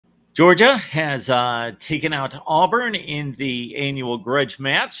Georgia has taken out Auburn in the annual grudge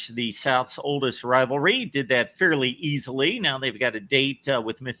match, the South's oldest rivalry. Did that fairly easily. Now they've got a date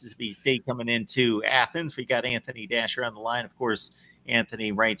with Mississippi State coming into Athens. We got Anthony Dasher on the line. Of course,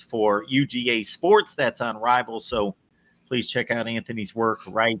 Anthony writes for UGA Sports. That's on Rivals, so please check out Anthony's work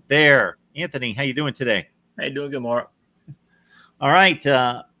right there. Anthony, how you doing today? Hey, doing good, Mark. All right.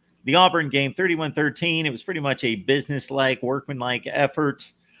 The Auburn game, 31-13. It was pretty much a business-like, workmanlike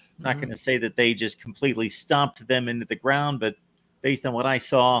effort. Not going to say that they just completely stomped them into the ground, but based on what I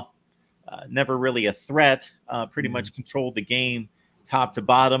saw, never really a threat. Pretty much controlled the game top to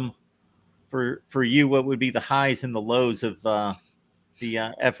bottom. For you, what would be the highs and the lows of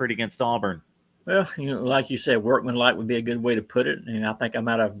the effort against Auburn? Well, like you said, workmanlike would be a good way to put it. And I think I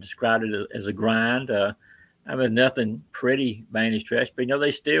might have described it as a grind. I mean, nothing pretty by any stretch, but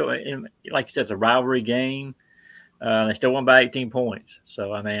they still, like you said, it's a rivalry game. They still won by 18 points.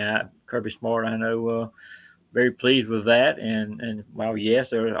 So, I mean, Kirby Smart, I know, very pleased with that. And well, yes,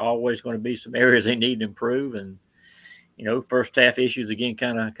 there are always going to be some areas they need to improve. And, first half issues, again,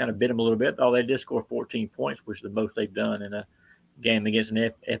 kind of bit them a little bit. Although they did score 14 points, which is the most they've done in a game against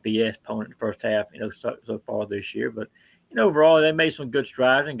an FBS opponent in the first half, so far this year. But, overall, they made some good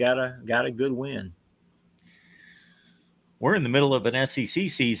strides and got a good win. We're in the middle of an SEC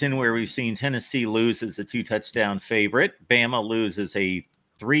season where we've seen Tennessee lose as a 2-touchdown favorite. Bama lose as a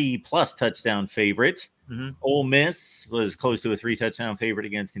 3+ touchdown favorite. Ole Miss was close to a 3-touchdown favorite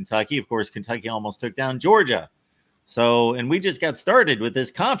against Kentucky. Of course, Kentucky almost took down Georgia. So, and we just got started with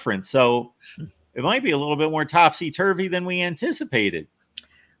this conference. So it might be a little bit more topsy-turvy than we anticipated.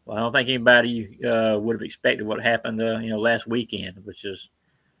 Well, I don't think anybody would have expected what happened, last weekend, which is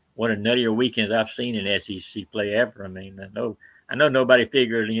one of the nuttier weekends I've seen in SEC play ever. I mean, I know nobody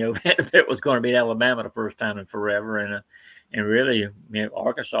figured, it was going to beat Alabama the first time in forever. And really,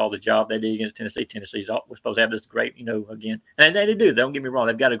 Arkansas, the job they did against Tennessee. Tennessee's was supposed to have this great, again. And they do. Don't get me wrong.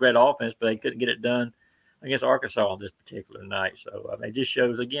 They've got a great offense, but they couldn't get it done against Arkansas this particular night. So, I mean, it just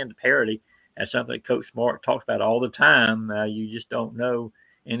shows, again, the parity. That's something that Coach Smart talks about all the time. You just don't know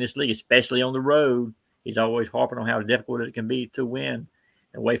in this league, especially on the road. He's always harping on how difficult it can be to win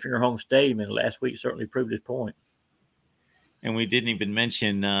away from your home stadium, and last week certainly proved his point. And we didn't even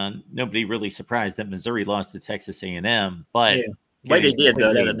mention nobody really surprised that Missouri lost to Texas A&M, but the way they did,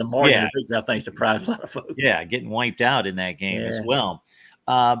 though, the margin I think surprised a lot of folks. Yeah, getting wiped out in that game as well.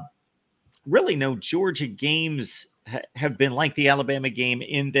 Really, no Georgia games have been like the Alabama game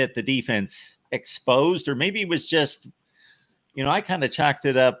in that the defense exposed, or maybe it was just, I kind of chalked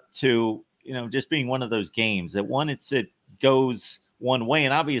it up to, just being one of those games that it goes one way.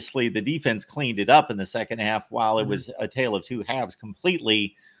 And obviously the defense cleaned it up in the second half while it was a tale of two halves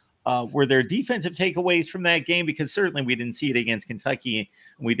completely. Were there defensive takeaways from that game? Because certainly we didn't see it against Kentucky.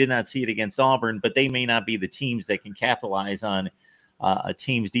 And we did not see it against Auburn, but they may not be the teams that can capitalize on a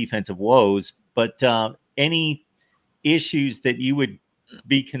team's defensive woes. But any issues that you would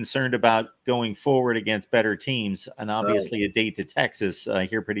be concerned about going forward against better teams, and obviously a date to Texas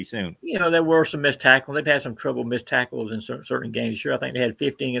here pretty soon? There were some missed tackles. They've had some trouble missed tackles in certain games. Sure, I think they had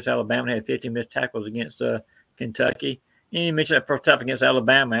 15 against Alabama. They had 15 missed tackles against Kentucky. And you mentioned that first half against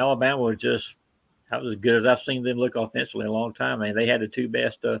Alabama. Alabama was just as good as I've seen them look offensively in a long time. And they had the two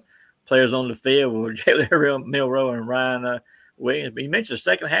best players on the field were Jalen Milroe and Ryan Williams. But you mentioned the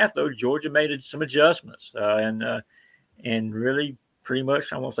second half, though, Georgia made some adjustments and really pretty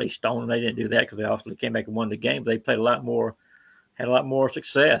much, I won't say stoned. They didn't do that because they obviously came back and won the game. But they played had a lot more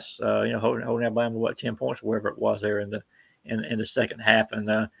success. Holding Alabama to 10 points, or wherever it was there in the second half, and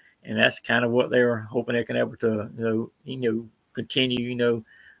that's kind of what they were hoping they can able to continue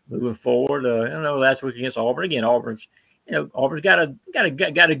moving forward. Last week against Auburn again. Auburn's got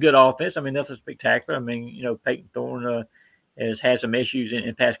a good offense. I mean, nothing spectacular. I mean, Peyton Thorne has had some issues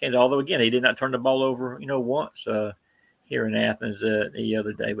in past games. Although again, he did not turn the ball over once. Here in Athens the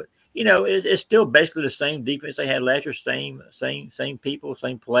other day, but it's still basically the same defense they had last year, same people,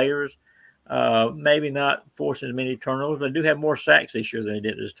 same players. Maybe not forcing as many turnovers, but they do have more sacks this year than they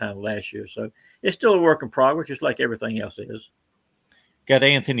did this time last year. So it's still a work in progress, just like everything else is. Got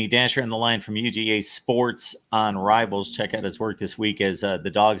Anthony Dasher on the line from UGA Sports on Rivals. Check out his work this week as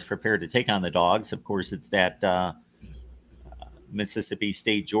the Dogs prepare to take on the Dogs. Of course, it's that Mississippi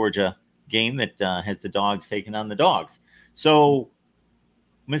State Georgia game that has the Dogs taking on the Dogs. So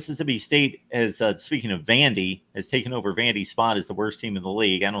Mississippi State has, speaking of Vandy, has taken over Vandy's spot as the worst team in the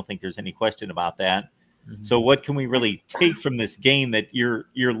league. I don't think there's any question about that. So what can we really take from this game that you're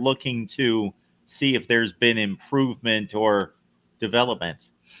looking to see if there's been improvement or development?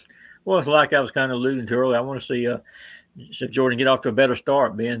 Well, it's like I was kind of alluding to earlier. I want to see So Georgia get off to a better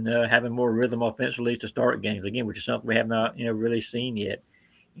start, being having more rhythm offensively to start games again, which is something we have not really seen yet,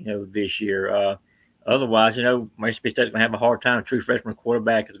 this year. Otherwise, Mississippi State's going to have a hard time. A true freshman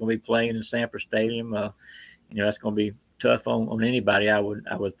quarterback is going to be playing in Sanford Stadium. That's going to be tough on anybody, I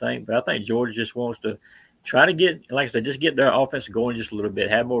would think. But I think Georgia just wants to try to get, like I said, just get their offense going just a little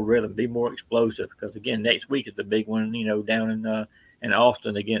bit, have more rhythm, be more explosive. Because again, next week is the big one, down in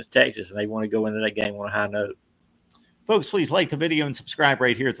Austin against Texas, and they want to go into that game on a high note. Folks, please like the video and subscribe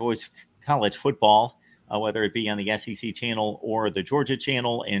right here at the Voice of College Football, whether it be on the SEC channel or the Georgia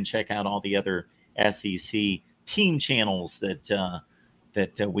channel, and check out all the other SEC team channels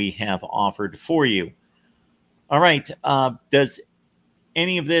that we have offered for you. All right. Does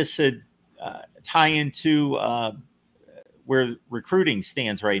any of this tie into where recruiting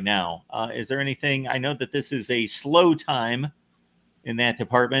stands right now? Is there anything? I know that this is a slow time in that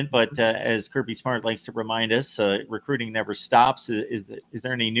department, but as Kirby Smart likes to remind us, recruiting never stops. Is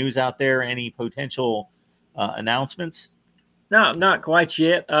there any news out there? Any potential announcements? No, not quite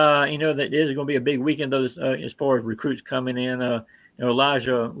yet. That is going to be a big weekend, though, as far as recruits coming in.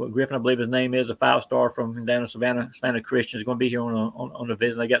 Elijah Griffin, I believe his name is, a 5-star from down in Savannah Christian, is going to be here on the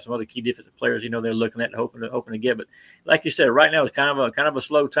visit. They got some other key defensive players, they're looking at and hoping to get. But like you said, right now it's kind of a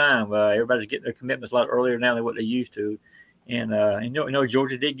slow time. Everybody's getting their commitments a lot earlier now than what they used to. And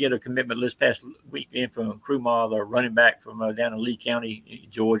Georgia did get a commitment this past weekend from Krumah, the running back from down in Lee County,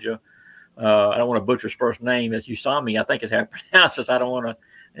 Georgia. I don't want to butcher his first name. As Usami, I think is how to pronounce it. I don't want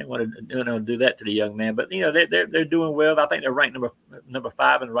to do that to the young man. But they're doing well. I think they're ranked number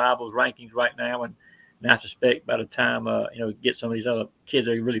 5 in Rivals rankings right now, and I suspect by the time get some of these other kids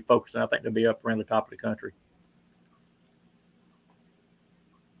that are really focused on, I think they'll be up around the top of the country.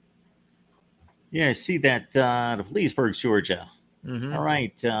 Yeah, I see that out of Leesburg, Georgia. Mm-hmm. All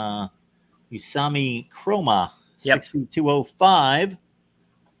right, Usami Krumah, yep. 6'2", 205.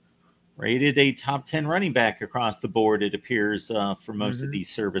 Rated a top 10 running back across the board, it appears, for most of these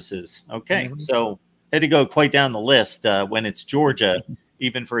services. Okay, so had to go quite down the list when it's Georgia,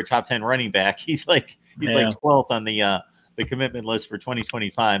 even for a top 10 running back. He's like 12th on the commitment list for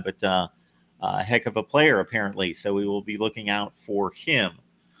 2025, but a heck of a player apparently. So we will be looking out for him.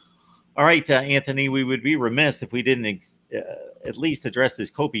 All right, Anthony, we would be remiss if we didn't at least address this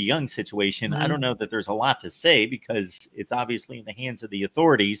Colbie Young situation. I don't know that there's a lot to say because it's obviously in the hands of the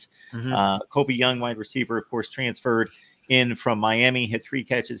authorities. Colbie Young, wide receiver, of course, transferred in from Miami, hit 3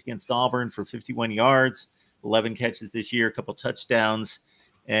 catches against Auburn for 51 yards, 11 catches this year, a couple touchdowns,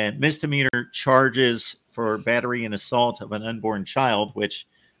 and misdemeanor charges for battery and assault of an unborn child, which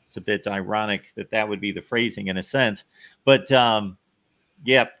it's a bit ironic that would be the phrasing in a sense. But,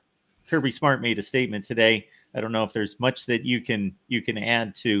 Kirby Smart made a statement today. I don't know if there's much that you can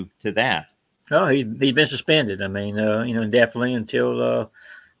add to that. Oh, he's been suspended. I mean, definitely until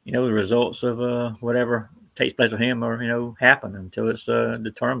the results of whatever takes place with him or happen until it's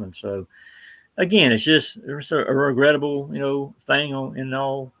determined. So again, it's a regrettable thing in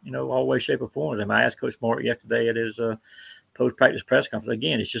all ways, shape, or forms. And I asked Coach Smart yesterday at his post-practice press conference.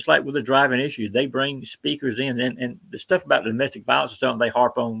 Again, it's just like with the driving issues. They bring speakers in, and the stuff about domestic violence is something they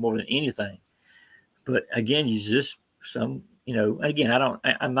harp on more than anything. But again, you just again,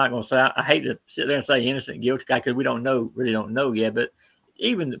 I'm not going to say, I hate to sit there and say innocent, guilty, because we really don't know yet. But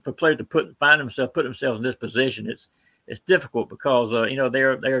even for players to put themselves in this position, it's difficult because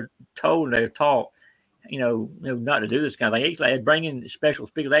they're told and they're taught not to do this kind of thing. They bring in special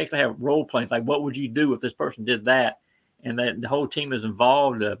speakers. They actually have role playing, like what would you do if this person did that? And the whole team is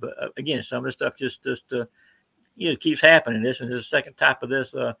involved. But again, some of this stuff just keeps happening. This is the second type of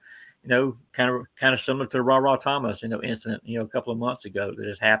this, kind of similar to the Rah Thomas, incident, a couple of months ago that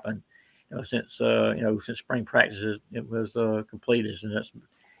has happened, since spring practices it was completed, and that's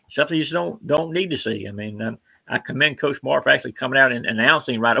something you just don't need to see. I mean, I commend Coach Smart for actually coming out and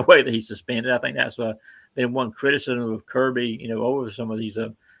announcing right away that he's suspended. I think that's been one criticism of Kirby, over some of these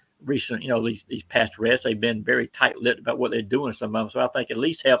recent, these past arrests. They've been very tight-lipped about what they're doing, some of them. So I think at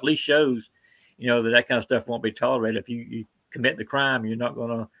least shows, that kind of stuff won't be tolerated. If you commit the crime, you're not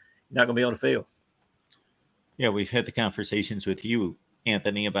gonna be on the field. Yeah, we've had the conversations with you,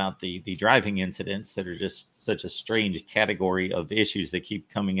 Anthony, about the driving incidents that are just such a strange category of issues that keep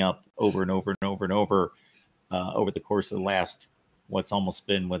coming up over and over and over and over the course of the last, what's almost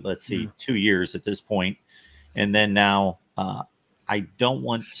been, 2 years at this point. And then now, I don't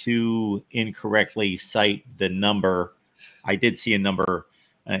want to incorrectly cite the number. I did see a number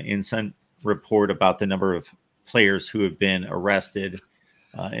in some report about the number of players who have been arrested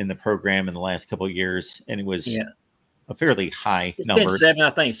in the program in the last couple of years, and it was a fairly high it's number. Been 7, I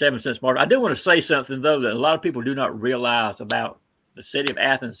think 7 since March. I do want to say something though that a lot of people do not realize about the city of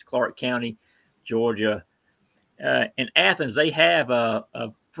Athens, Clark County, Georgia. In Athens, they have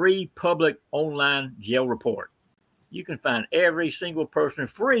a free public online jail report. You can find every single person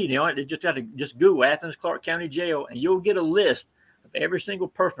free. They just have to just Google Athens, Clark County Jail, and you'll get a list of every single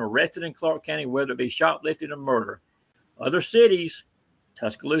person arrested in Clark County, whether it be shoplifting or murder. Other cities,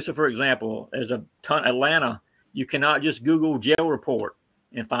 Tuscaloosa, for example, there's a ton. Atlanta, you cannot just Google jail report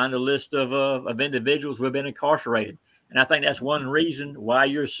and find a list of individuals who have been incarcerated. And I think that's one reason why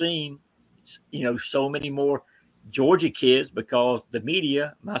you're seeing, so many more Georgia kids, because the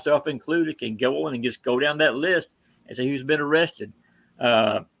media, myself included, can go on and just go down that list and say who's been arrested.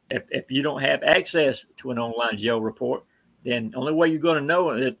 If you don't have access to an online jail report, then the only way you're going to know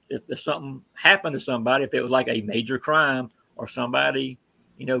if something happened to somebody, if it was like a major crime or somebody,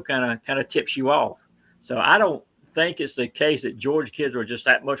 kind of tips you off. So I don't think it's the case that Georgia kids are just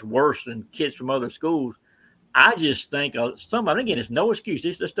that much worse than kids from other schools. I just think somebody, again, it's no excuse.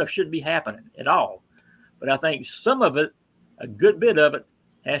 This stuff shouldn't be happening at all. But I think some of it, a good bit of it,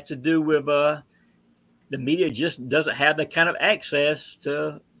 has to do with the media just doesn't have the kind of access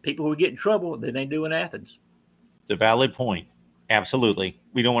to people who get in trouble that they do in Athens. It's a valid point. Absolutely.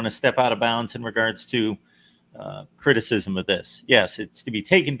 We don't want to step out of bounds in regards to criticism of this. Yes, it's to be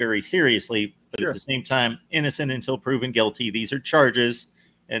taken very seriously, but Sure. At the same time, innocent until proven guilty. These are charges.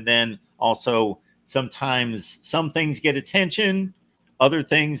 And then also sometimes some things get attention. Other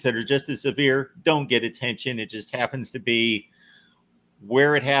things that are just as severe don't get attention. It just happens to be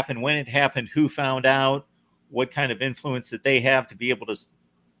where it happened, when it happened, who found out, what kind of influence that they have to be able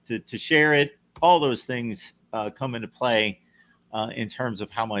to share it. All those things come into play in terms of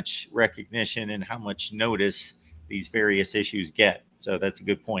how much recognition and how much notice these various issues get. So that's a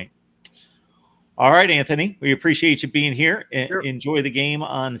good point. All right, Anthony, we appreciate you being here. Sure. Enjoy the game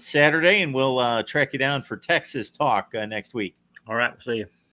on Saturday, and we'll track you down for Texas talk next week. All right. See you.